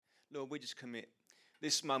Lord, we just commit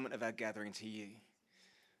this moment of our gathering to you.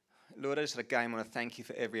 Lord, I just again want to thank you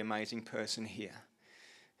for every amazing person here.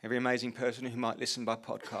 Every amazing person who might listen by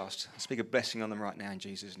podcast. I speak a blessing on them right now in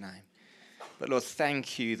Jesus' name. But Lord,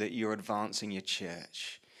 thank you that you're advancing your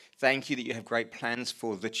church. Thank you that you have great plans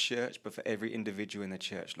for the church, but for every individual in the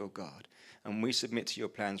church, Lord God. And we submit to your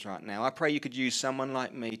plans right now. I pray you could use someone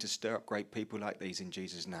like me to stir up great people like these in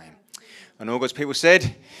Jesus' name. And all God's people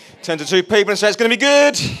said, turn to two people and say, it's going to be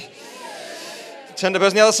good. Turn to the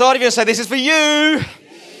person on the other side of you and say, this is for you.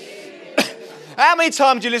 How many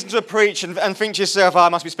times do you listen to a preach and think to yourself, I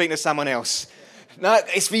must be speaking to someone else? No,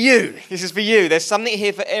 it's for you. This is for you. There's something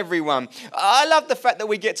here for everyone. I love the fact that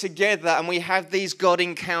we get together and we have these God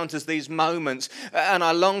encounters, these moments, and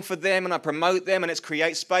I long for them and I promote them and it's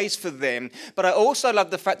create space for them. But I also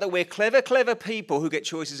love the fact that we're clever people who get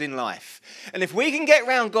choices in life. And if we can get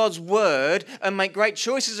around God's word and make great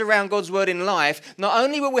choices around God's word in life, not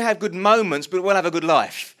only will we have good moments, but we'll have a good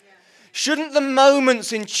life. Shouldn't the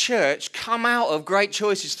moments in church come out of great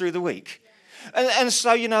choices through the week? And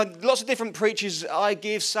so, lots of different preachers I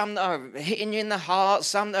give, some that are hitting you in the heart,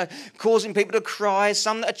 some that are causing people to cry,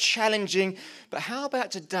 some that are challenging. But how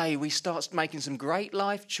about today we start making some great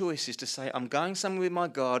life choices to say, I'm going somewhere with my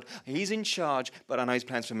God, he's in charge, but I know his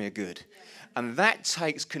plans for me are good. And that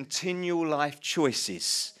takes continual life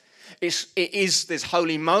choices. There's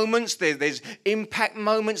holy moments, there's impact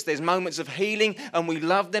moments, there's moments of healing, and we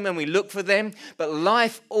love them and we look for them. But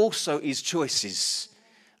life also is choices.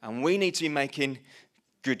 And we need to be making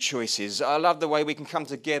good choices. I love the way we can come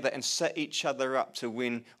together and set each other up to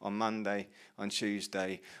win on Monday, on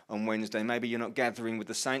Tuesday, on Wednesday. Maybe you're not gathering with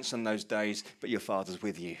the saints on those days, but your Father's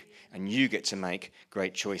with you. And you get to make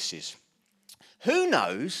great choices. Who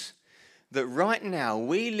knows that right now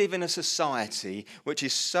we live in a society which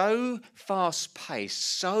is so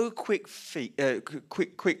fast-paced, so quick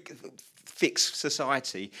fix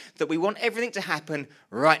society that we want everything to happen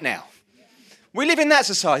right now. We live in that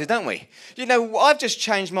society, don't we? I've just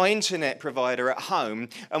changed my internet provider at home,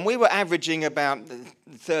 and we were averaging about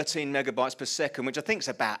 13 megabytes per second, which I think is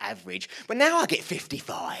about average. But now I get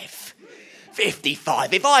 55.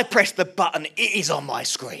 55. If I press the button, it is on my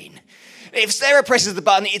screen. If Sarah presses the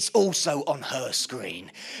button, it's also on her screen.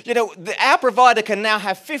 Our provider can now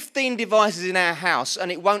have 15 devices in our house, and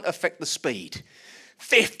it won't affect the speed.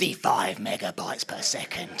 55 megabytes per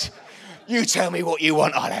second. You tell me what you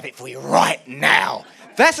want, I'll have it for you right now.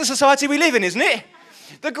 That's the society we live in, isn't it?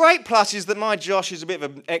 The great plus is that my Josh is a bit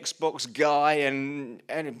of an Xbox guy, and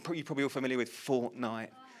you're probably all familiar with Fortnite.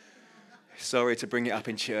 Sorry to bring it up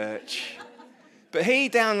in church. But he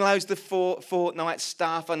downloads the Fortnite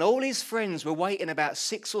stuff, and all his friends were waiting about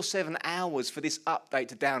 6 or 7 hours for this update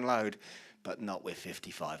to download, but not with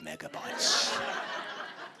 55 megabytes.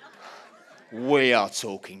 We are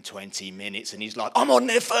talking 20 minutes, and he's like, I'm on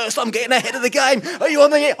there first, I'm getting ahead of the game. Are you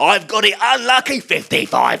on there? I've got it, unlucky,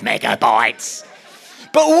 55 megabytes.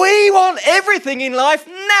 But we want everything in life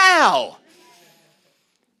now.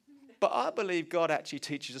 But I believe God actually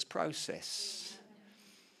teaches us process.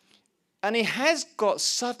 And he has got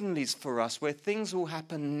suddenlies for us where things will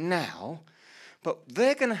happen now, but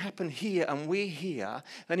they're going to happen here and we're here.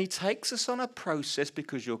 And he takes us on a process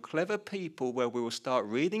because you're clever people where we will start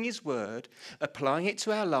reading his word, applying it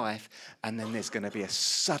to our life, and then there's going to be a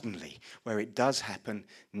suddenly where it does happen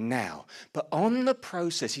now. But on the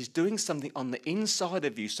process, he's doing something on the inside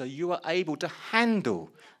of you so you are able to handle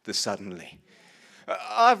the suddenly.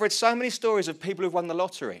 I've read so many stories of people who've won the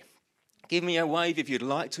lottery. Give me a wave if you'd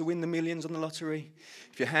like to win the millions on the lottery.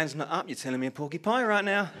 If your hand's not up, you're telling me a porcupine right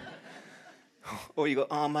now. Or you got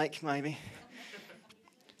arm ache, maybe.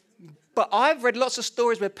 But I've read lots of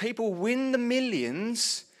stories where people win the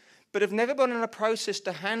millions, but have never gone on a process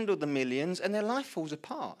to handle the millions, and their life falls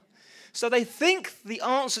apart. So they think the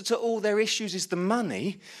answer to all their issues is the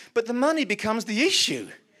money, but the money becomes the issue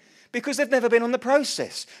because they've never been on the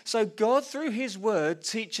process. So God, through his word,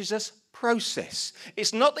 teaches us process.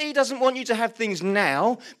 It's not that he doesn't want you to have things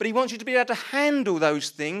now, but he wants you to be able to handle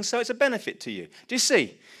those things so it's a benefit to you. Do you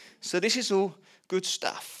see? So this is all good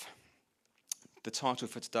stuff. The title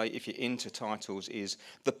for today, if you're into titles, is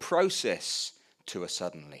The Process to a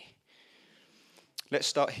Suddenly. Let's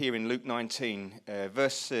start here in Luke 19,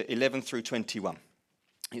 verse 11 through 21.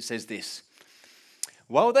 It says this.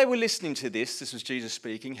 While they were listening to this was Jesus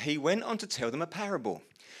speaking, he went on to tell them a parable.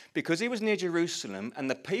 Because he was near Jerusalem and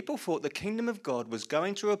the people thought the kingdom of God was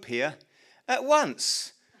going to appear at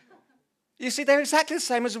once. You see, they're exactly the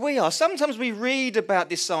same as we are. Sometimes we read about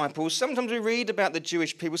disciples. Sometimes we read about the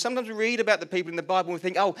Jewish people. Sometimes we read about the people in the Bible and we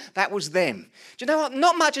think, oh, that was them. Do you know what?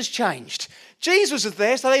 Not much has changed. Jesus was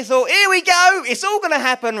there, so they thought, here we go. It's all going to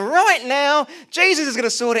happen right now. Jesus is going to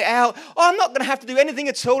sort it out. Oh, I'm not going to have to do anything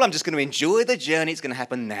at all. I'm just going to enjoy the journey. It's going to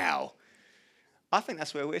happen now. I think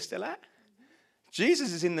that's where we're still at.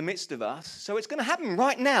 Jesus is in the midst of us, so it's going to happen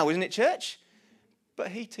right now, isn't it, church? But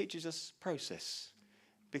he teaches us process.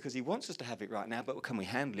 Because he wants us to have it right now, but can we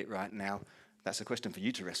handle it right now? That's a question for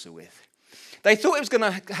you to wrestle with. They thought it was going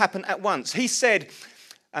to happen at once. He said,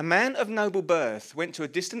 a man of noble birth went to a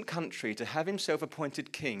distant country to have himself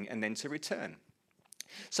appointed king and then to return.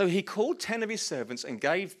 So he called 10 of his servants and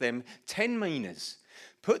gave them 10 minas.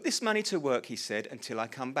 Put this money to work, he said, until I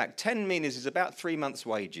come back. 10 minas is about 3 months'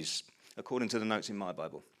 wages, according to the notes in my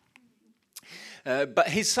Bible. But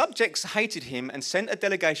his subjects hated him and sent a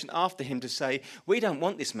delegation after him to say, we don't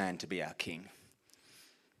want this man to be our king.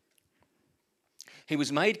 He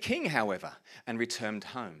was made king, however, and returned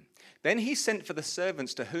home. Then he sent for the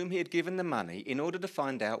servants to whom he had given the money in order to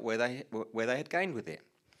find out where they had gained with it.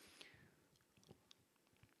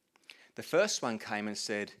 The first one came and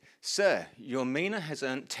said, Sir, your mina has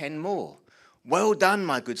earned 10 more. Well done,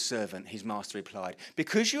 my good servant, his master replied.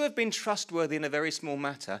 Because you have been trustworthy in a very small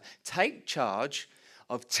matter, take charge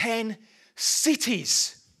of 10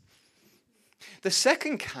 cities. The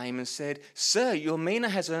second came and said, Sir, your mina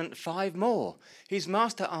has earned 5 more. His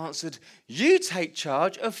master answered, you take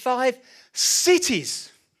charge of 5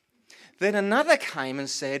 cities. Then another came and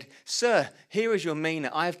said, Sir, here is your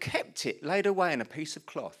mina. I have kept it laid away in a piece of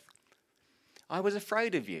cloth. I was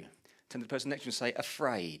afraid of you. Turn to the person next to you and say,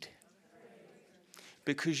 afraid.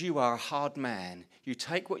 Because you are a hard man. You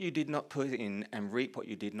take what you did not put in and reap what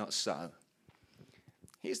you did not sow.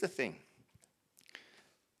 Here's the thing.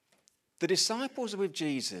 The disciples are with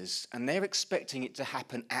Jesus and they're expecting it to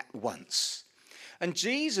happen at once. And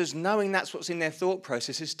Jesus, knowing that's what's in their thought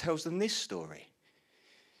processes, tells them this story.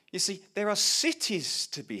 You see, there are cities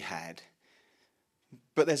to be had,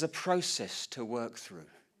 but there's a process to work through.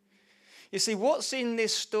 You see, what's in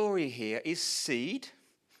this story here is seed,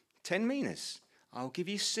 10 minas. I'll give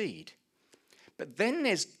you seed. But then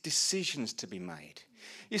there's decisions to be made.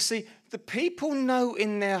 You see, the people know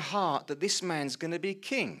in their heart that this man's going to be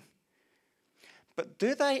king. But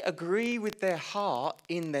do they agree with their heart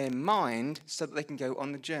in their mind so that they can go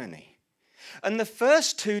on the journey? And the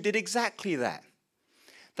first 2 did exactly that.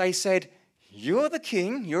 They said, you're the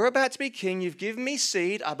king, you're about to be king, you've given me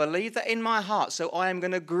seed, I believe that in my heart, so I am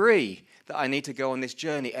going to agree that I need to go on this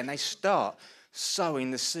journey. And they start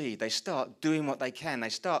sowing the seed. They start doing what they can. They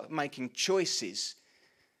start making choices.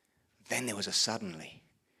 Then there was a suddenly.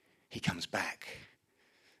 He comes back.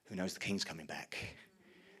 Who knows the king's coming back?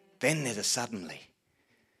 Then there's a suddenly.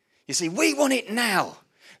 You see, we want it now.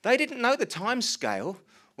 They didn't know the time scale.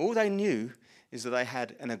 All they knew is that they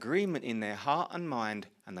had an agreement in their heart and mind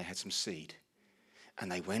and they had some seed. And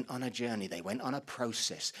they went on a journey. They went on a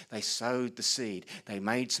process. They sowed the seed. They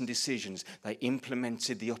made some decisions. They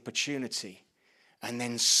implemented the opportunity. And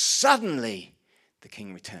then suddenly, the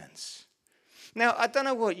king returns. Now, I don't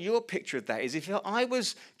know what your picture of that is. If I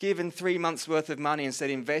was given 3 months' worth of money and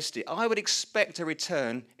said invest it, I would expect a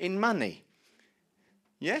return in money.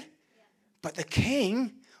 Yeah? But the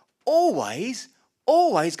king always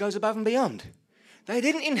goes above and beyond. They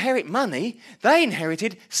didn't inherit money. They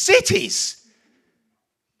inherited cities.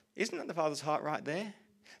 Isn't that the Father's heart right there?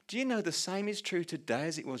 Do you know the same is true today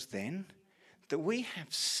as it was then? That we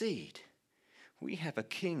have seed. We have a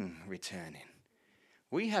king returning.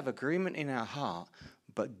 We have agreement in our heart,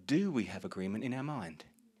 but do we have agreement in our mind?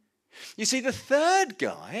 You see, the third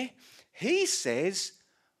guy, he says,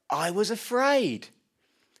 I was afraid.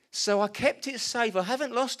 So I kept it safe. I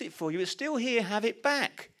haven't lost it for you. It's still here. Have it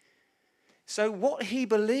back. So what he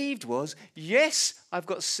believed was, yes, I've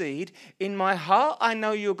got seed. In my heart, I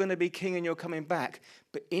know you're going to be king and you're coming back.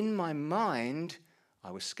 But in my mind, I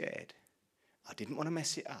was scared. I didn't want to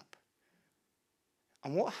mess it up.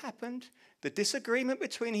 And what happened? The disagreement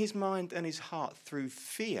between his mind and his heart through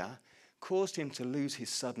fear caused him to lose his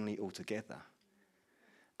suddenly altogether.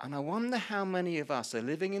 And I wonder how many of us are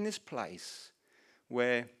living in this place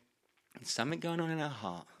where there's something going on in our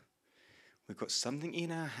heart. We've got something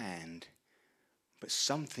in our hand, but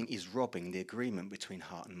something is robbing the agreement between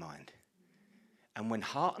heart and mind. And when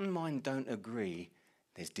heart and mind don't agree,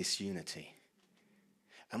 there's disunity.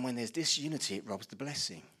 And when there's disunity, it robs the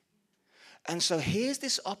blessing. And so here's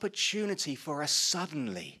this opportunity for us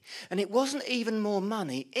suddenly. And it wasn't even more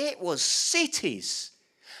money, it was cities.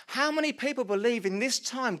 How many people believe in this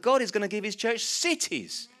time God is going to give his church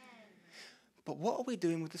cities? But what are we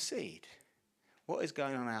doing with the seed? what is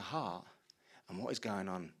going on in our heart and what is going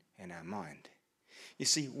on in our mind. You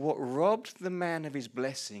see, what robbed the man of his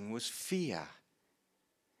blessing was fear.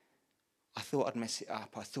 I thought I'd mess it up.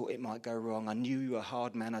 I thought it might go wrong. I knew you were a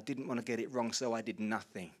hard man. I didn't want to get it wrong, so I did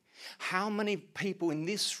nothing. How many people in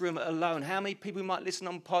this room alone, how many people who might listen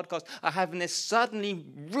on podcasts are having this suddenly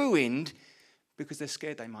ruined because they're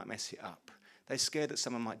scared they might mess it up? They're scared that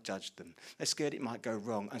someone might judge them. They're scared it might go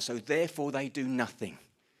wrong, and so therefore they do nothing.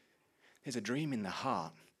 There's a dream in the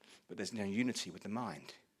heart, but there's no unity with the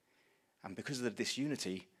mind. And because of the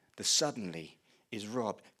disunity, the suddenly is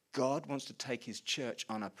robbed. God wants to take his church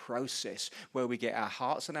on a process where we get our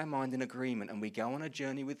hearts and our mind in agreement and we go on a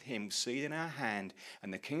journey with him, seed in our hand,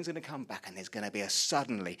 and the king's going to come back and there's going to be a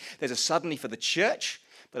suddenly. There's a suddenly for the church,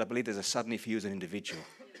 but I believe there's a suddenly for you as an individual.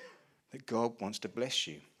 That God wants to bless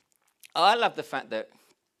you. I love the fact that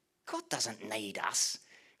God doesn't need us.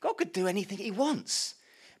 God could do anything he wants.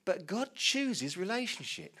 But God chooses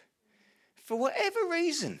relationship. For whatever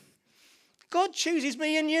reason, God chooses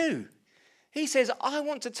me and you. He says, I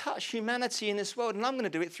want to touch humanity in this world, and I'm going to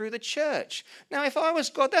do it through the church. Now, if I was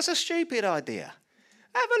God, that's a stupid idea.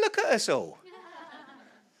 Have a look at us all.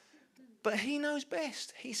 But he knows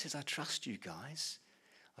best. He says, I trust you guys.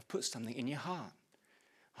 I've put something in your heart.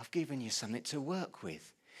 I've given you something to work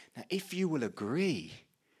with. Now, if you will agree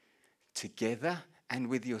together and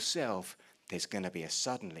with yourself, there's going to be a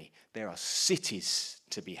suddenly. There are cities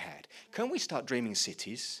to be had. Can we start dreaming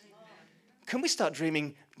cities? Can we start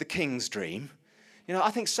dreaming the king's dream? You know, I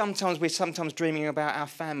think sometimes we're dreaming about our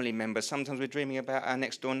family members. Sometimes we're dreaming about our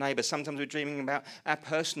next door neighbour. Sometimes we're dreaming about our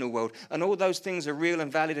personal world. And all those things are real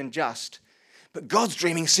and valid and just. But God's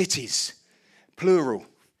dreaming cities, plural.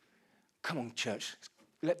 Come on, church.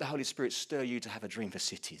 Let the Holy Spirit stir you to have a dream for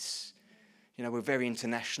cities. You know, we're very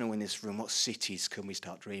international in this room. What cities can we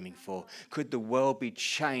start dreaming for? Could the world be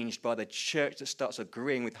changed by the church that starts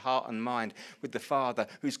agreeing with heart and mind with the Father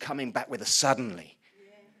who's coming back with a suddenly?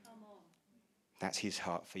 Yeah, come on. That's his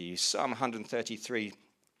heart for you. Psalm 133,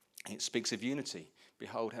 it speaks of unity.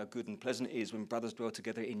 Behold how good and pleasant it is when brothers dwell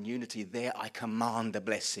together in unity. There I command the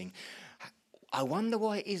blessing. I wonder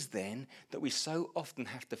why it is then that we so often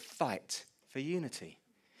have to fight for unity.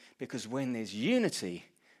 Because when there's unity,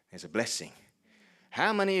 there's a blessing.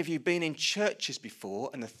 How many of you have been in churches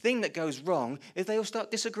before and the thing that goes wrong is they all start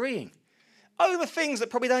disagreeing over things that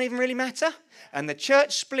probably don't even really matter, and the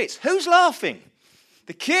church splits. Who's laughing?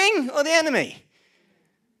 The king or the enemy?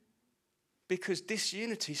 Because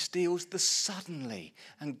disunity steals the suddenly,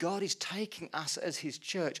 and God is taking us as his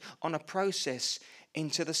church on a process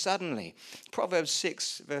into the suddenly. Proverbs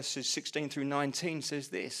 6 verses 16 through 19 says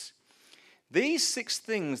this: These 6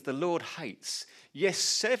 things the Lord hates, yes,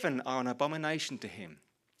 7 are an abomination to him.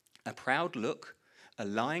 A proud look, a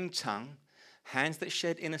lying tongue, hands that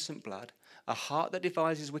shed innocent blood, a heart that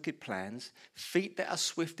devises wicked plans, feet that are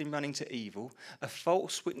swift in running to evil, a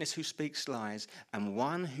false witness who speaks lies, and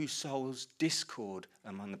one who sows discord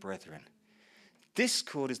among the brethren.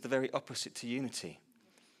 Discord is the very opposite to unity.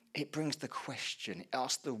 It brings the question, it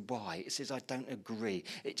asks the why, it says I don't agree,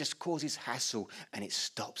 it just causes hassle and it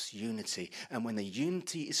stops unity. And when the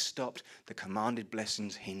unity is stopped, the commanded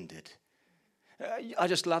blessing's hindered. I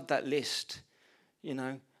just love that list, you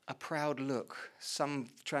know, a proud look. Some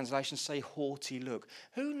translations say haughty look.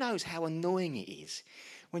 Who knows how annoying it is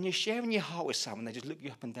when you're sharing your heart with someone, they just look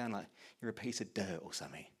you up and down like you're a piece of dirt or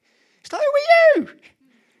something. It's like, who are you?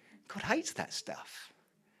 God hates that stuff.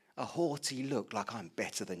 A haughty look, like I'm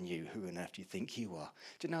better than you. Who on earth do you think you are?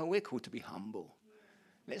 Do you know, we're called to be humble.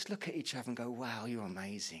 Let's look at each other and go, wow, you're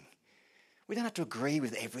amazing. We don't have to agree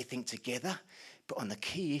with everything together, but on the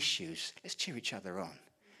key issues, let's cheer each other on.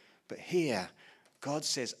 But here, God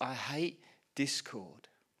says, I hate discord.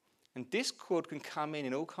 And discord can come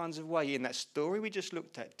in all kinds of ways. In that story we just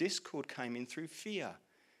looked at, discord came in through fear.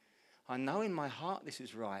 I know in my heart this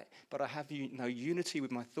is right, but I have no unity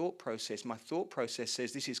with my thought process. My thought process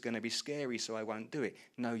says this is going to be scary, so I won't do it.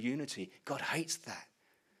 No unity. God hates that.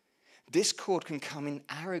 Discord can come in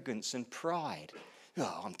arrogance and pride.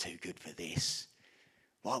 Oh, I'm too good for this.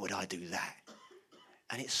 Why would I do that?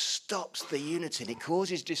 And it stops the unity, and it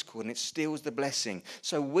causes discord, and it steals the blessing.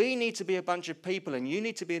 So we need to be a bunch of people, and you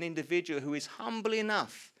need to be an individual who is humble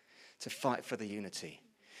enough to fight for the unity.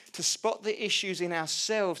 To spot the issues in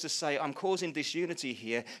ourselves, to say, I'm causing disunity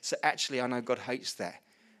here, so actually I know God hates that.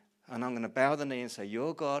 And I'm going to bow the knee and say,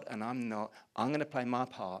 you're God and I'm not. I'm going to play my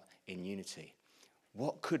part in unity.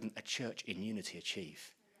 What couldn't a church in unity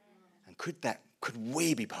achieve? And could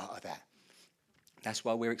we be part of that? That's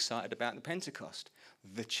why we're excited about the Pentecost,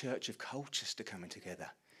 the church of Colchester coming together.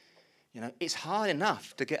 You know, it's hard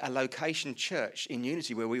enough to get a location church in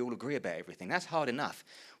unity where we all agree about everything. That's hard enough.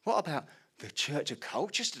 What about the church of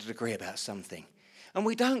cultures to agree about something? And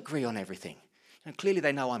we don't agree on everything. And clearly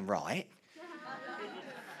they know I'm right.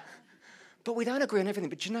 But we don't agree on everything.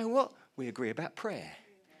 But you know what? We agree about prayer.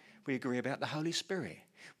 We agree about the Holy Spirit.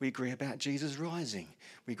 We agree about Jesus rising.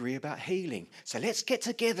 We agree about healing. So let's get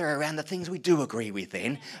together around the things we do agree with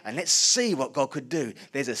then, and let's see what God could do.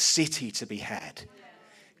 There's a city to be had.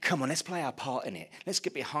 Come on, let's play our part in it. Let's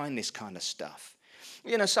get behind this kind of stuff.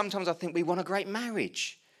 You know, sometimes I think we want a great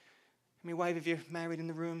marriage. Let me wave if you're married in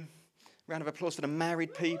the room. Round of applause for the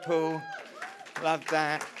married people. Love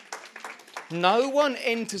that. No one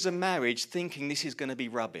enters a marriage thinking this is going to be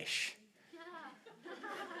rubbish.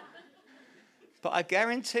 But I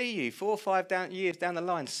guarantee you, 4 or 5 years down the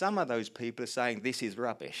line, some of those people are saying this is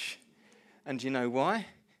rubbish. And do you know why?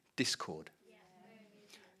 Discord.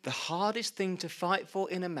 The hardest thing to fight for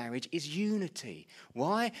in a marriage is unity.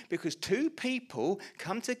 Why? Because two people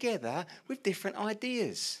come together with different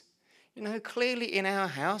ideas. You know, clearly in our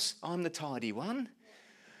house, I'm the tidy one.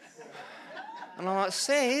 And I'm like,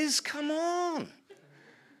 says, come on.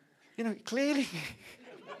 You know, clearly.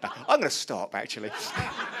 I'm going to stop, actually.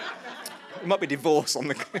 It might be divorce on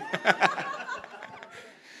the...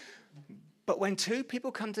 But when two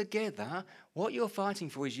people come together, what you're fighting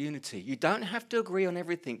for is unity. You don't have to agree on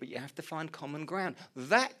everything, but you have to find common ground.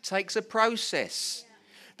 That takes a process.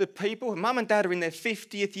 The people, mum and dad are in their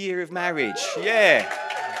 50th year of marriage. Yeah.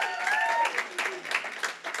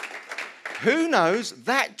 Who knows?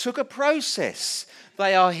 That took a process.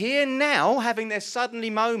 They are here now having their suddenly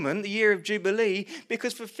moment, the year of Jubilee,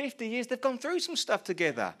 because for 50 years they've gone through some stuff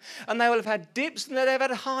together. And they will have had dips and they've had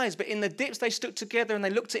highs, but in the dips they stuck together and they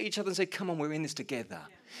looked at each other and said, come on, we're in this together.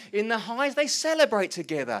 In the highs they celebrate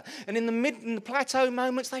together. And in the plateau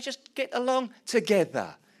moments they just get along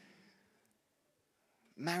together.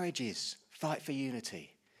 Marriages, fight for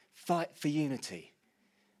unity. Fight for unity.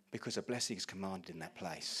 Because a blessing is commanded in that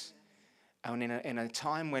place. And in a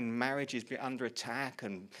time when marriage is under attack,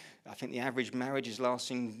 and I think the average marriage is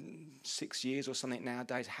lasting 6 years or something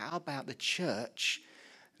nowadays, how about the church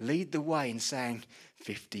lead the way in saying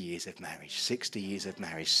 50 years of marriage, 60 years of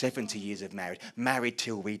marriage, 70 years of marriage, married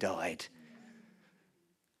till we died?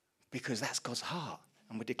 Because that's God's heart,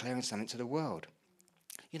 and we're declaring something to the world.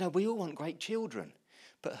 You know, we all want great children,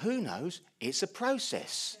 but who knows? It's a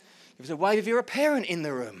process. Give us a wave if you're a parent in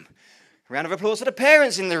the room. A round of applause for the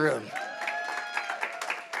parents in the room.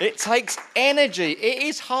 It takes energy. It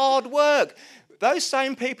is hard work. Those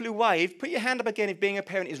same people who wave, put your hand up again if being a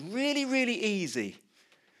parent is really, really easy.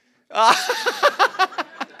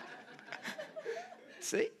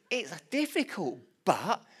 See, it's difficult,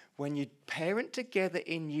 but when you parent together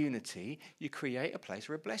in unity, you create a place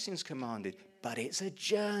where a blessing's commanded. But it's a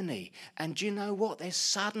journey. And do you know what? There's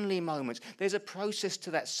suddenly moments. There's a process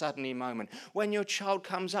to that suddenly moment. When your child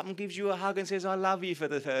comes up and gives you a hug and says, I love you for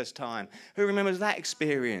the first time. Who remembers that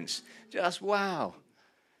experience? Just wow.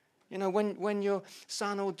 You know, when your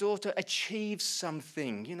son or daughter achieves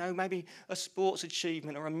something, you know, maybe a sports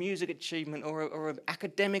achievement or a music achievement or an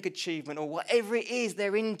academic achievement or whatever it is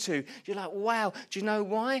they're into, you're like, wow. Do you know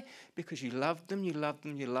why? Because you love them, you love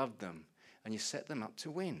them, you love them, and you set them up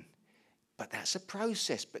to win. But that's a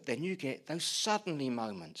process. But then you get those suddenly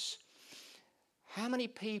moments. How many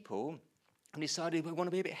people have decided we want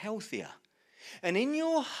to be a bit healthier? And in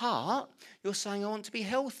your heart, you're saying, I want to be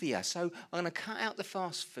healthier. So I'm going to cut out the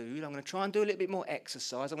fast food. I'm going to try and do a little bit more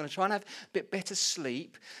exercise. I'm going to try and have a bit better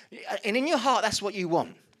sleep. And in your heart, that's what you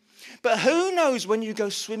want. But who knows when you go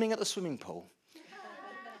swimming at the swimming pool?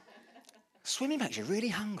 Swimming makes you really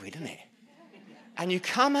hungry, doesn't it? And you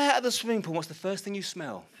come out of the swimming pool, what's the first thing you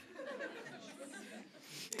smell?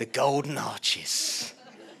 The golden arches.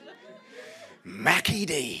 Mackie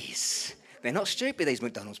D's. They're not stupid, these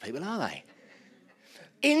McDonald's people, are they?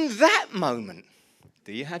 In that moment,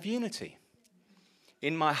 do you have unity?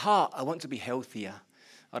 In my heart, I want to be healthier.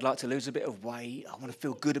 I'd like to lose a bit of weight. I want to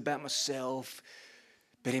feel good about myself.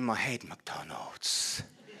 But in my head, McDonald's.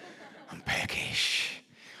 I'm peckish.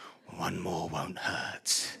 One more won't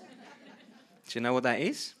hurt. Do you know what that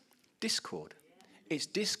is? Discord. It's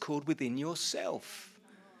discord within yourself.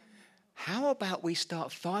 How about we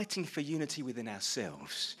start fighting for unity within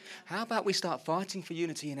ourselves? How about we start fighting for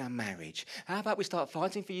unity in our marriage? How about we start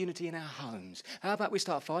fighting for unity in our homes? How about we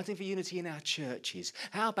start fighting for unity in our churches?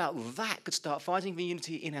 How about that could start fighting for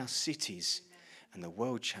unity in our cities? And the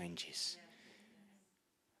world changes.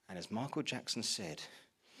 And as Michael Jackson said,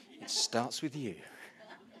 it starts with you.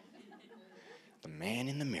 The man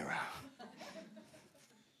in the mirror.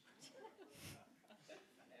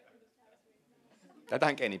 They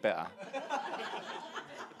don't get any better.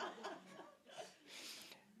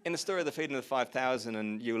 In the story of the feeding of the 5,000,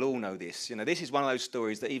 and you'll all know this, this is one of those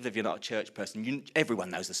stories that even if you're not a church person, everyone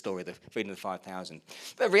knows the story of the feeding of the 5,000.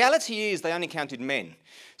 But the reality is they only counted men.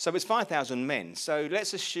 So it's 5,000 men. So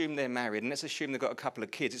let's assume they're married, and let's assume they've got a couple of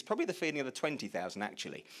kids. It's probably the feeding of the 20,000,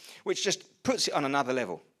 actually, which just puts it on another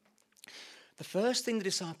level. The first thing the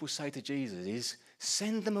disciples say to Jesus is,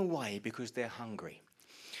 send them away because they're hungry.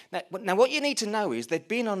 Now, what you need to know is they've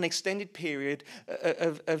been on an extended period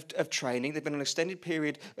of training. They've been on an extended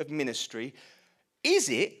period of ministry. Is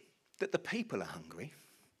it that the people are hungry?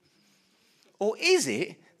 Or is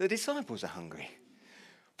it the disciples are hungry?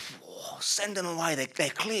 Oh, send them away. They're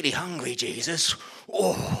clearly hungry, Jesus.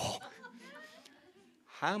 Oh.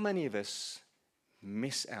 How many of us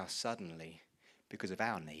miss our suddenly because of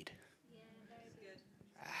our need? Yeah, very good.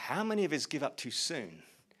 How many of us give up too soon?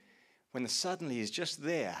 When the suddenly is just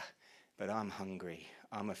there, but I'm hungry,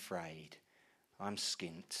 I'm afraid, I'm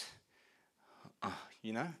skint,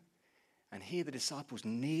 And here the disciples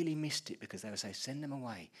nearly missed it because they would say, send them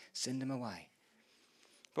away, send them away.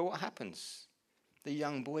 But what happens? The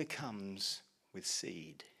young boy comes with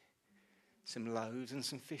seed, some loaves and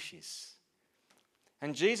some fishes.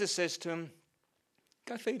 And Jesus says to him,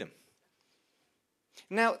 go feed them.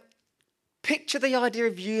 Now, picture the idea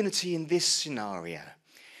of unity in this scenario.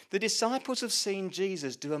 The disciples have seen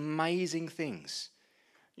Jesus do amazing things,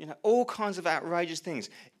 all kinds of outrageous things.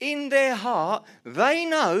 In their heart, they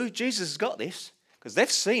know Jesus has got this because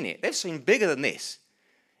they've seen it. They've seen bigger than this.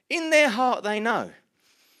 In their heart, they know.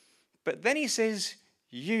 But then he says,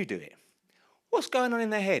 you do it. What's going on in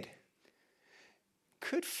their head?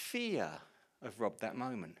 Could fear have robbed that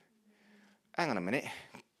moment? Hang on a minute.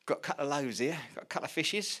 Got a couple of loaves here, got a couple of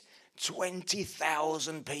fishes,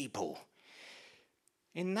 20,000 people.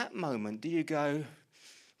 In that moment, do you go, I'm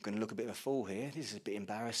going to look a bit of a fool here. This is a bit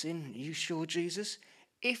embarrassing. Are you sure, Jesus?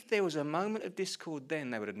 If there was a moment of discord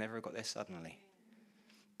then, they would have never got there suddenly.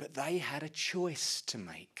 But they had a choice to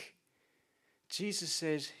make. Jesus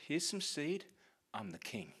says, here's some seed. I'm the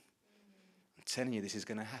king. I'm telling you this is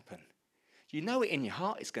going to happen. You know it in your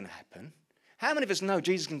heart it's going to happen. How many of us know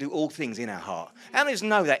Jesus can do all things in our heart? How many of us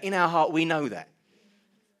know that in our heart we know that?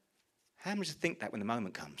 How many of us think that when the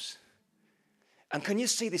moment comes? And can you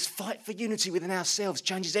see this fight for unity within ourselves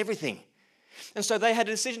changes everything? And so they had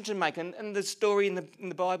a decision to make. And the story in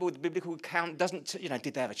the Bible, the biblical account, doesn't,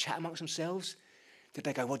 did they have a chat amongst themselves? Did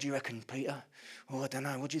they go, what do you reckon, Peter? Oh, I don't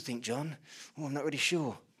know. What do you think, John? Oh, I'm not really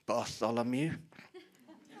sure. Bartholomew.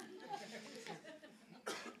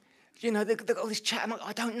 They've got all this chat.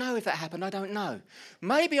 I don't know if that happened. I don't know.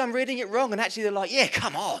 Maybe I'm reading it wrong. And actually they're like, yeah,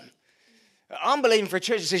 come on. I'm believing for a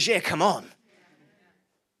church that says, yeah, come on.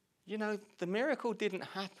 The miracle didn't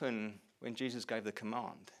happen when Jesus gave the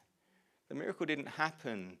command. The miracle didn't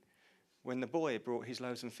happen when the boy brought his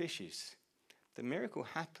loaves and fishes. The miracle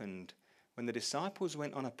happened when the disciples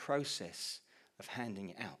went on a process of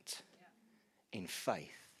handing it out in faith.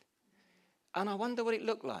 And I wonder what it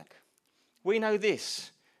looked like. We know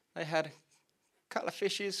this. They had a couple of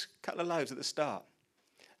fishes, a couple of loaves at the start.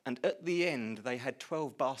 And at the end, they had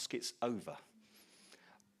 12 baskets over.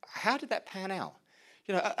 How did that pan out?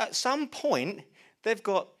 At some point, they've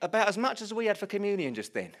got about as much as we had for communion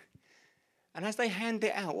just then. And as they hand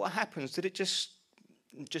it out, what happens? Did it just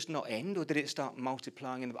not end, or did it start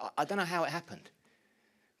multiplying? I don't know how it happened.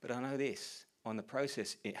 But I know this. On the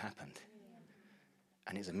process, it happened.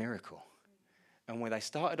 And it's a miracle. And when they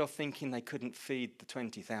started off thinking they couldn't feed the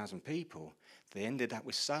 20,000 people, they ended up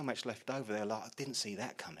with so much left over. They're like, I didn't see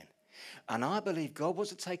that coming. And I believe God wants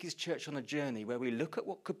to take his church on a journey where we look at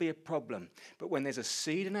what could be a problem, but when there's a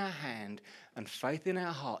seed in our hand and faith in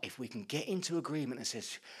our heart, if we can get into agreement and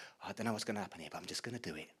says, I don't know what's going to happen here, but I'm just going to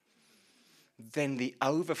do it, then the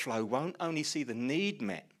overflow won't only see the need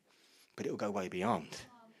met, but it will go way beyond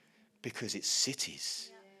because it's cities.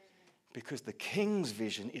 Because the king's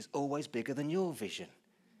vision is always bigger than your vision.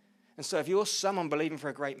 And so if you're someone believing for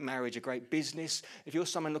a great marriage, a great business, if you're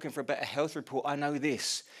someone looking for a better health report, I know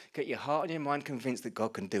this. Get your heart and your mind convinced that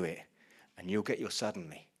God can do it, and you'll get your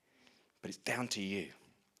suddenly. But it's down to you.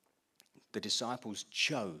 The disciples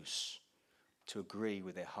chose to agree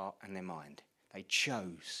with their heart and their mind. They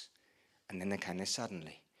chose, and then there came their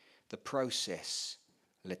suddenly. The process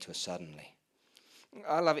led to a suddenly.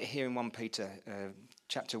 I love it here in 1 Peter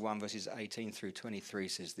chapter 1, verses 18 through 23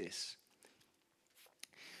 says this.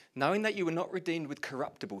 Knowing that you were not redeemed with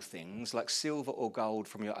corruptible things like silver or gold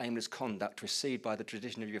from your aimless conduct received by the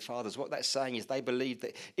tradition of your fathers. What that's saying is they believed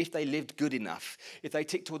that if they lived good enough, if they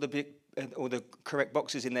ticked all the correct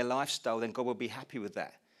boxes in their lifestyle, then God would be happy with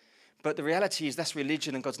that. But the reality is that's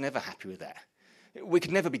religion, and God's never happy with that. We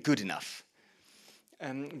could never be good enough.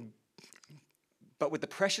 But with the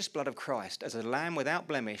precious blood of Christ, as a lamb without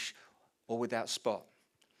blemish or without spot,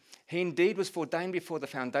 he indeed was foreordained before the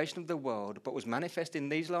foundation of the world, but was manifest in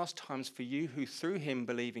these last times for you who through him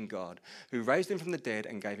believe in God, who raised him from the dead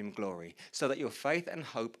and gave him glory, so that your faith and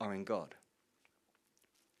hope are in God.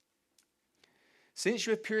 Since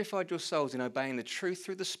you have purified your souls in obeying the truth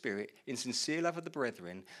through the Spirit, in sincere love of the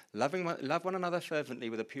brethren, love one another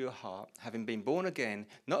fervently with a pure heart, having been born again,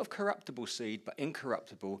 not of corruptible seed, but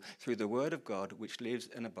incorruptible, through the word of God, which lives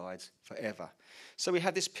and abides forever. So we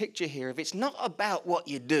have this picture here of it's not about what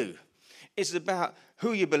you do. It's about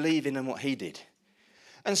who you believe in and what he did.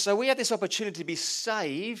 And so we have this opportunity to be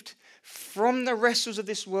saved from the wrestles of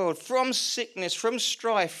this world, from sickness, from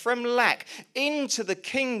strife, from lack, into the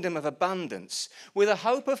kingdom of abundance with a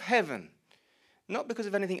hope of heaven. Not because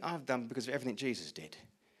of anything I've done, but because of everything Jesus did.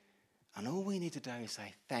 And all we need to do is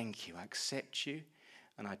say, thank you, I accept you,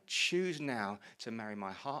 and I choose now to marry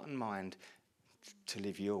my heart and mind to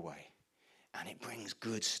live your way. And it brings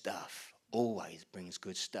good stuff, always brings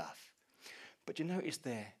good stuff. But you notice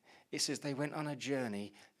there, it says they went on a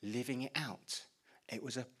journey living it out. It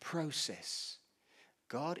was a process.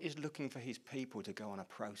 God is looking for his people to go on a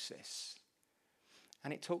process.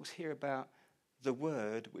 And it talks here about the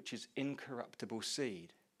word, which is incorruptible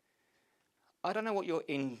seed. I don't know what you're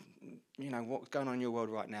in, what's going on in your world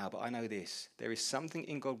right now, but I know this. There is something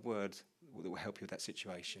in God's word that will help you with that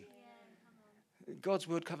situation. Yeah, God's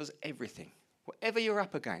word covers everything. Whatever you're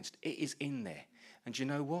up against, it is in there. And you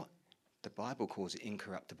know what? The Bible calls it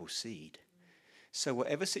incorruptible seed. So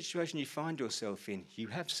whatever situation you find yourself in, you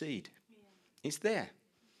have seed. Yeah. It's there.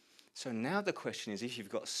 So now the question is, if you've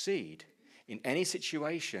got seed in any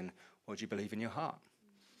situation, what do you believe in your heart?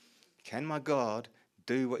 Can my God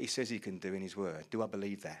do what he says he can do in his word? Do I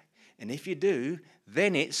believe that? And if you do,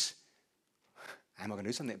 then it's, how am I going to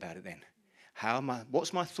do something about it then?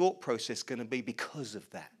 What's my thought process going to be because of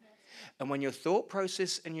that? And when your thought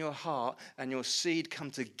process and your heart and your seed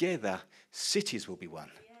come together, cities will be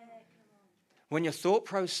won. When your thought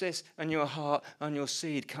process and your heart and your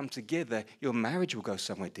seed come together, your marriage will go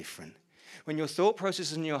somewhere different. When your thought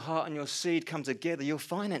process and your heart and your seed come together, your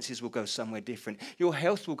finances will go somewhere different. Your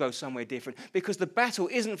health will go somewhere different. Because the battle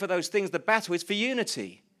isn't for those things. The battle is for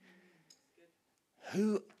unity.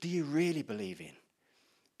 Who do you really believe in?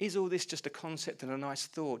 Is all this just a concept and a nice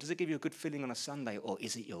thought? Does it give you a good feeling on a Sunday? Or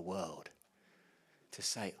is it your world? To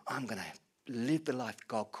say, I'm going to live the life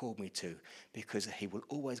God called me to, because he will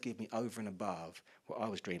always give me over and above what I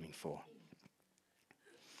was dreaming for.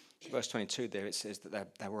 Verse 22 there, it says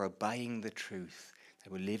that they were obeying the truth.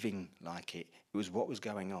 They were living like it. It was what was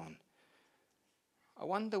going on. I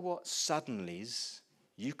wonder what suddenlies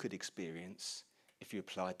you could experience if you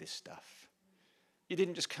applied this stuff. You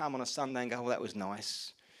didn't just come on a Sunday and go, well, that was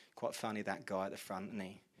nice. Quite funny, that guy at the front, isn't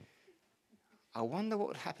he? I wonder what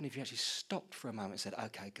would happen if you actually stopped for a moment and said,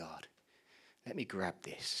 okay, God, let me grab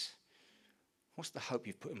this. What's the hope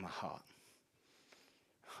you've put in my heart?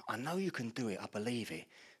 I know you can do it. I believe it.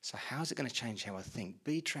 So how's it going to change how I think?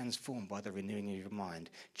 Be transformed by the renewing of your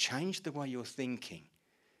mind. Change the way you're thinking,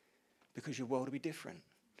 because your world will be different.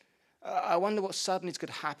 I wonder what suddenly could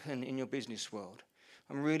happen in your business world.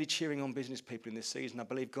 I'm really cheering on business people in this season. I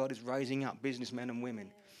believe God is raising up businessmen and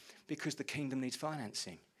women because the kingdom needs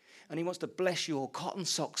financing. And he wants to bless your cotton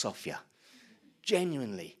socks off you.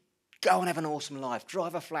 Genuinely. Go and have an awesome life.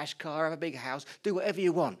 Drive a flash car, have a big house, do whatever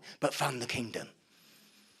you want, but fund the kingdom.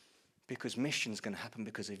 Because mission's going to happen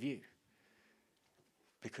because of you.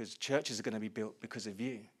 Because churches are going to be built because of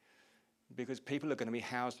you. Because people are going to be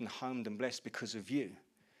housed and homed and blessed because of you.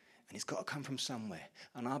 And it's got to come from somewhere.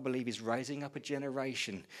 And I believe he's raising up a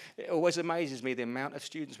generation. It always amazes me the amount of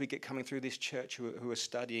students we get coming through this church who are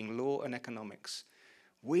studying law and economics.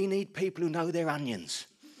 We need people who know their onions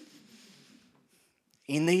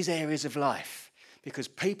in these areas of life, because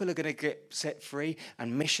people are going to get set free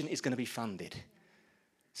and mission is going to be funded.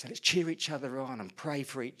 So let's cheer each other on and pray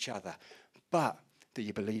for each other. But do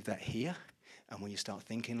you believe that here? And will you start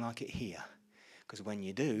thinking like it here? Because when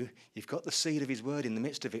you do, you've got the seed of his word in the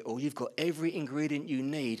midst of it all. You've got every ingredient you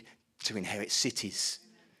need to inherit cities.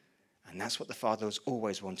 And that's what the Father has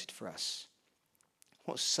always wanted for us.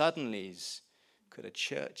 What suddenlies could a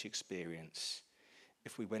church experience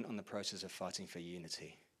if we went on the process of fighting for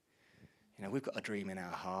unity? You know, we've got a dream in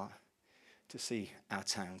our heart to see our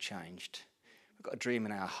town changed. We've got a dream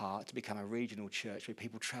in our heart to become a regional church where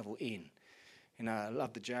people travel in. You know, I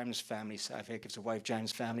love the James family. So if it gives a wave,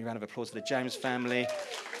 James family, round of applause to the James family.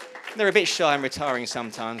 They're a bit shy and retiring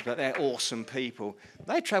sometimes, but they're awesome people.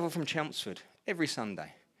 They travel from Chelmsford every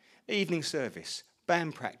Sunday. Evening service,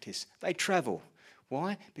 band practice. They travel.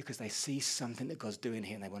 Why? Because they see something that God's doing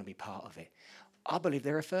here and they want to be part of it. I believe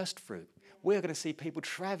they're a first fruit. We're going to see people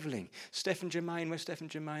travelling. Steph and Jermaine, where's Steph and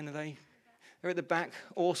Jermaine? Are they? They're at the back.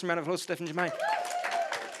 Awesome round of applause, Steph and Jermaine.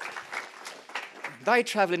 They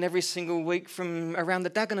travelling every single week from around the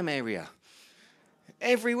Dagenham area.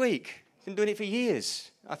 Every week. Been doing it for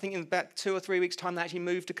years. I think in about 2 or 3 weeks' time, they actually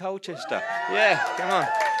moved to Colchester. Yeah, come on.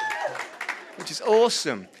 Which is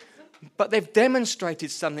awesome. But they've demonstrated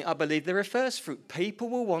something, I believe they're a first fruit. People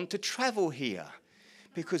will want to travel here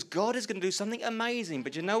because God is going to do something amazing.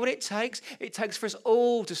 But you know what it takes? It takes for us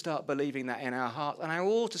all to start believing that in our hearts and our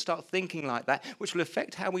all to start thinking like that, which will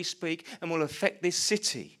affect how we speak and will affect this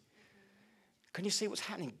city. Can you see what's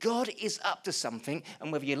happening? God is up to something,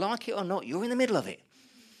 and whether you like it or not, you're in the middle of it.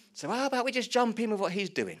 So how about we just jump in with what he's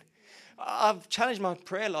doing? I've challenged my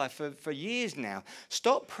prayer life for years now.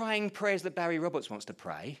 Stop praying prayers that Barry Roberts wants to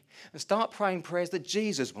pray and start praying prayers that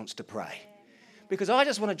Jesus wants to pray. Because I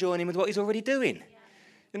just want to join him with what he's already doing.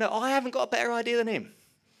 You know, I haven't got a better idea than him.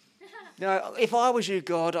 You know, if I was you,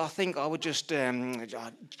 God, I think I would just,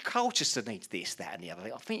 Colchester needs this, that, and the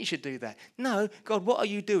other. I think you should do that. No, God, what are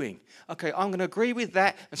you doing? Okay, I'm going to agree with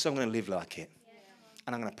that, and so I'm going to live like it.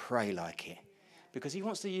 And I'm going to pray like it. Because he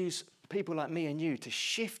wants to use people like me and you to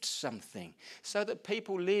shift something so that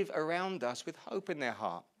people live around us with hope in their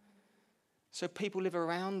heart. So people live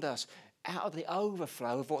around us out of the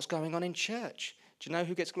overflow of what's going on in church. Do you know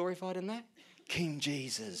who gets glorified in that? King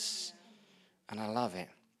Jesus. And I love it.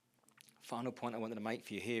 Final point I wanted to make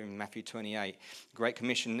for you here in Matthew 28, Great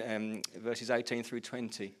Commission, verses 18 through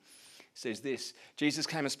 20, says this. Jesus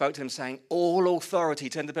came and spoke to them saying, all authority,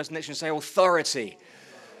 turn to the person next to you and say, authority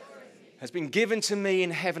has been given to me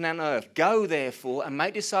in heaven and earth. Go, therefore, and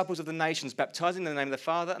make disciples of the nations, baptizing in the name of the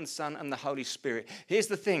Father and the Son and the Holy Spirit. Here's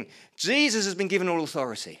the thing. Jesus has been given all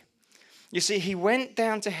authority. You see, he went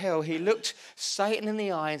down to hell. He looked Satan in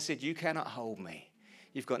the eye and said, you cannot hold me.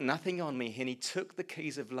 You've got nothing on me. And he took the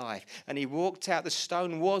keys of life and he walked out. The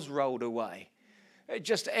stone was rolled away.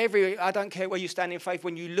 I don't care where you stand in faith,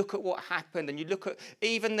 when you look at what happened and you look at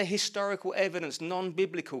even the historical evidence,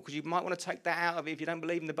 non-biblical, because you might want to take that out of it if you don't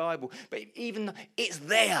believe in the Bible. But even it's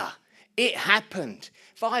there. It happened.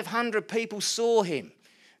 500 people saw him.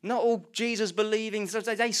 Not all Jesus believing,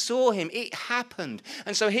 they saw him. It happened.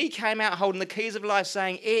 And so he came out holding the keys of life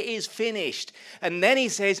saying, it is finished. And then he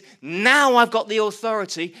says, now I've got the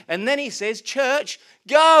authority. And then he says, church,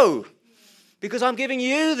 go. Because I'm giving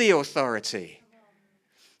you the authority.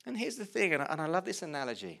 And here's the thing, and I love this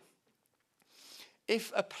analogy.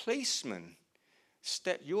 If a policeman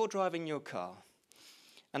you're driving your car,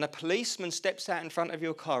 and a policeman steps out in front of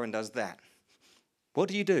your car and does that, what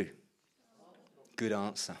do? Good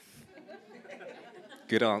answer.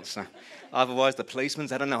 Good answer. Otherwise, the policeman's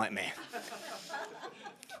had a nightmare.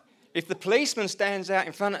 If the policeman stands out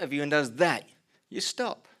in front of you and does that, you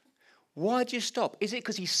stop. Why do you stop? Is it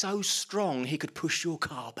because he's so strong he could push your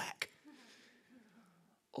car back?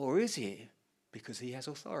 Or is it because he has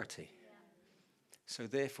authority? So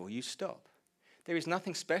therefore, you stop. There is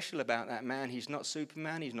nothing special about that man. He's not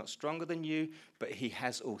Superman. He's not stronger than you, but he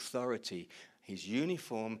has authority. His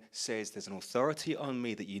uniform says there's an authority on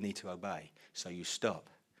me that you need to obey. So you stop.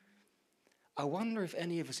 I wonder if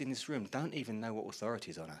any of us in this room don't even know what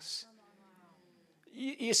authority is on us.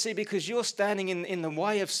 You see, because you're standing in the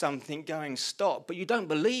way of something going stop, but you don't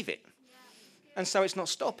believe it. And so it's not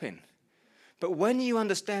stopping. But when you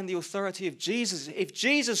understand the authority of Jesus, if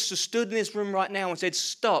Jesus stood in this room right now and said,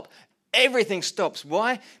 stop, everything stops.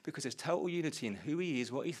 Why? Because there's total unity in who he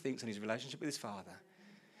is, what he thinks, and his relationship with his Father.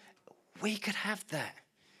 We could have that.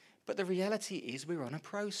 But the reality is we're on a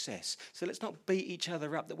process. So let's not beat each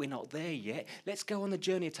other up that we're not there yet. Let's go on the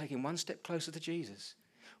journey of taking one step closer to Jesus.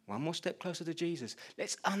 One more step closer to Jesus.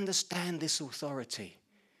 Let's understand this authority.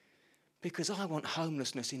 Because I want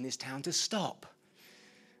homelessness in this town to stop.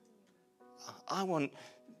 I want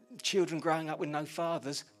children growing up with no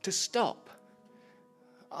fathers to stop.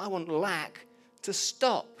 I want lack to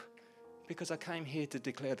stop. Because I came here to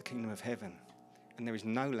declare the kingdom of heaven. And there is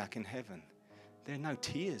no lack in heaven. There are no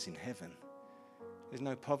tears in heaven. There's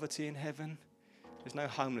no poverty in heaven. There's no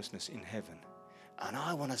homelessness in heaven. And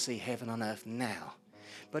I want to see heaven on earth now.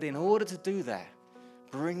 But in order to do that,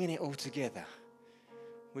 bringing it all together,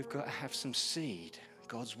 we've got to have some seed,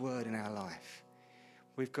 God's word in our life.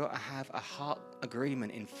 We've got to have a heart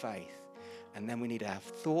agreement in faith. And then we need to have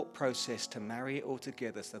thought process to marry it all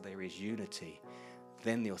together so there is unity.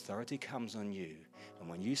 Then the authority comes on you. And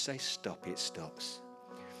when you say stop, it stops.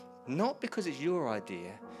 Not because it's your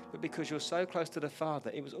idea, but because you're so close to the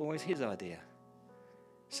Father, it was always his idea.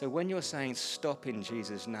 So when you're saying stop in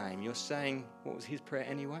Jesus' name, you're saying, what was his prayer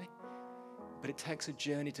anyway? But it takes a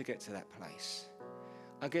journey to get to that place.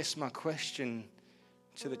 I guess my question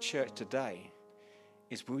to the church today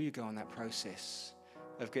is, will you go on that process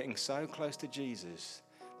of getting so close to Jesus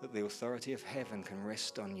that the authority of heaven can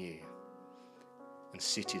rest on you and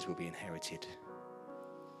cities will be inherited?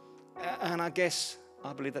 And I guess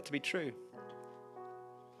I believe that to be true.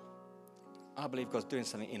 I believe God's doing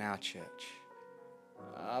something in our church.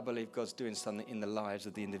 I believe God's doing something in the lives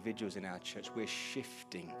of the individuals in our church. We're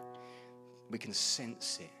shifting. We can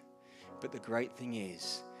sense it. But the great thing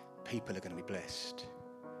is, people are going to be blessed.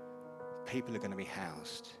 People are going to be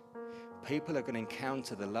housed. People are going to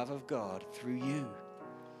encounter the love of God through you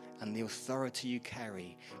and the authority you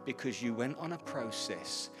carry, because you went on a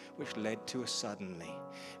process which led to a suddenly.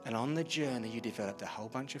 And on the journey, you developed a whole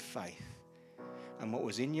bunch of faith. And what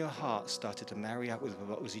was in your heart started to marry up with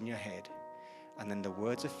what was in your head. And then the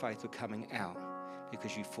words of faith were coming out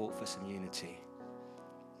because you fought for some unity.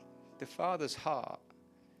 The Father's heart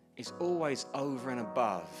is always over and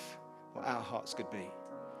above what our hearts could be.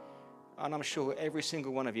 And I'm sure every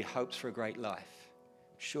single one of you hopes for a great life.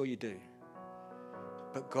 I'm sure you do.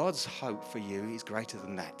 But God's hope for you is greater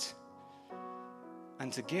than that.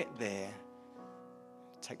 And to get there,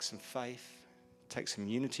 take some faith, take some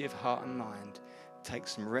unity of heart and mind, take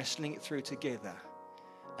some wrestling it through together,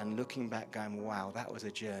 and looking back going, wow, that was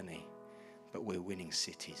a journey, but we're winning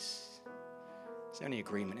cities. Is there any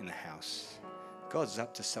agreement in the house? God's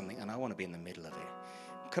up to something, and I want to be in the middle of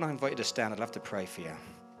it. Can I invite you to stand? I'd love to pray for you.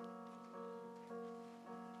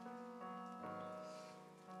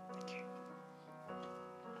 Thank you.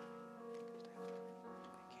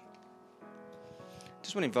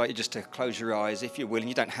 Just want to invite you just to close your eyes if you're willing.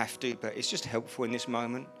 You don't have to, but it's just helpful in this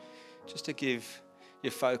moment, just to give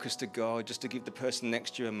your focus to God, just to give the person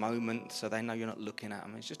next to you a moment so they know you're not looking at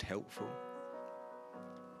them. It's just helpful.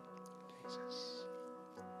 Jesus.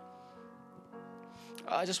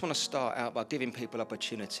 I just want to start out by giving people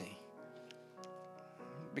opportunity,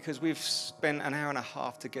 because we've spent an hour and a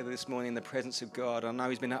half together this morning in the presence of God. I know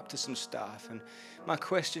He's been up to some stuff, and my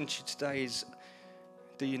question to you today is,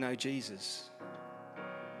 do you know Jesus?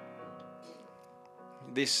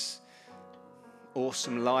 This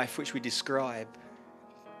awesome life which we describe,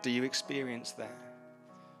 do you experience that?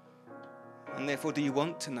 And therefore, do you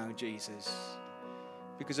want to know Jesus?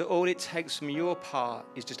 Because all it takes from your part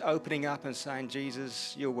is just opening up and saying,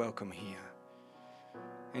 Jesus, you're welcome here.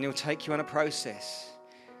 And He'll take you on a process.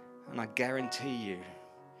 And I guarantee you,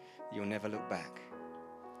 you'll never look back.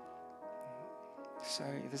 So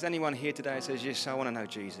if there's anyone here today who says, yes, I want to know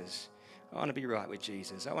Jesus. I want to be right with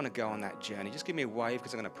Jesus. I want to go on that journey. Just give me a wave,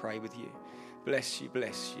 because I'm going to pray with you. Bless you,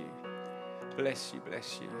 bless you. Bless you,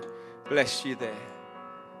 bless you. Bless you there.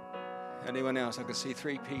 Anyone else? I can see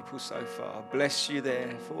 3 people so far. Bless you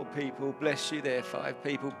there, 4 people. Bless you there, 5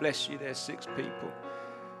 people. Bless you there, 6 people.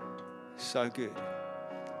 So good.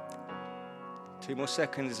 2 more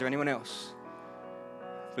seconds. Is there anyone else?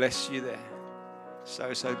 Bless you there.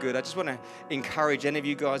 So good. I just want to encourage any of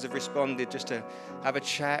you guys who have responded just to have a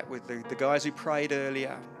chat with the guys who prayed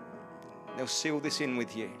earlier. They'll seal this in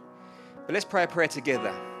with you. But let's pray a prayer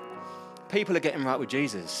together. People are getting right with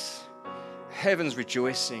Jesus. Heaven's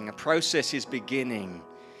rejoicing. A process is beginning.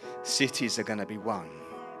 Cities are going to be won.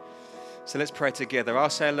 So let's pray together. I'll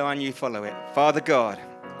say a line, you follow it. Father God,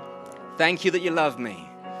 thank you that you love me.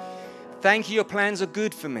 Thank you, your plans are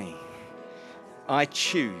good for me. I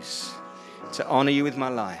choose to honor you with my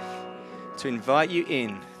life, to invite you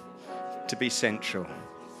in to be central.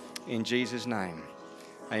 In Jesus' name,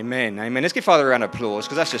 amen. Amen. Let's give Father a round of applause,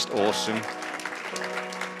 because that's just awesome.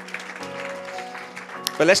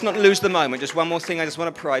 But let's not lose the moment. Just one more thing I just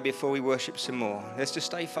want to pray before we worship some more. Let's just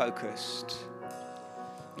stay focused.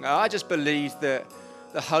 I just believe that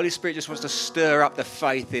the Holy Spirit just wants to stir up the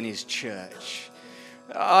faith in His church.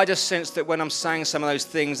 I just sense that when I'm saying some of those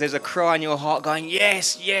things, there's a cry in your heart going,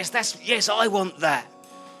 yes, I want that.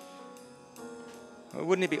 Well,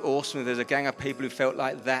 wouldn't it be awesome if there's a gang of people who felt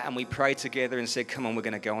like that and we prayed together and said, come on, we're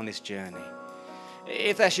going to go on this journey.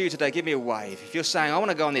 If that's you today, give me a wave. If you're saying, I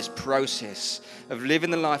want to go on this process of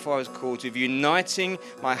living the life I was called to, of uniting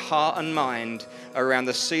my heart and mind around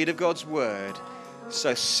the seed of God's word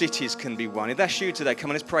so cities can be won. If that's you today,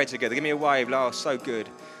 come on, let's pray together. Give me a wave. Oh, so good.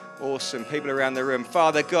 Awesome. People around the room.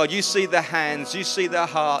 Father God, you see the hands, you see the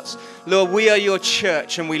hearts. Lord, we are your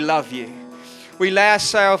church and we love you. We lay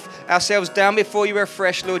ourselves down before you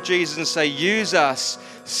afresh, Lord Jesus, and say, use us,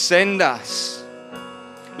 send us.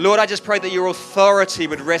 Lord, I just pray that your authority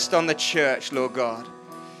would rest on the church, Lord God.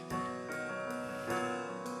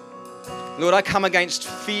 Lord, I come against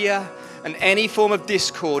fear and any form of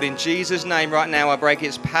discord in Jesus' name right now. I break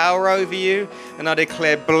its power over you, and I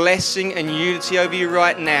declare blessing and unity over you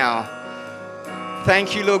right now.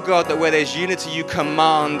 Thank you, Lord God, that where there's unity, you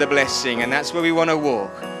command the blessing, and that's where we want to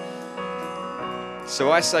walk.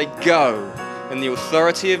 So I say go in the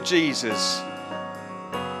authority of Jesus,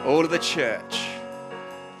 all of the church.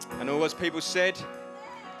 And all those people said,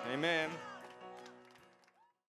 amen.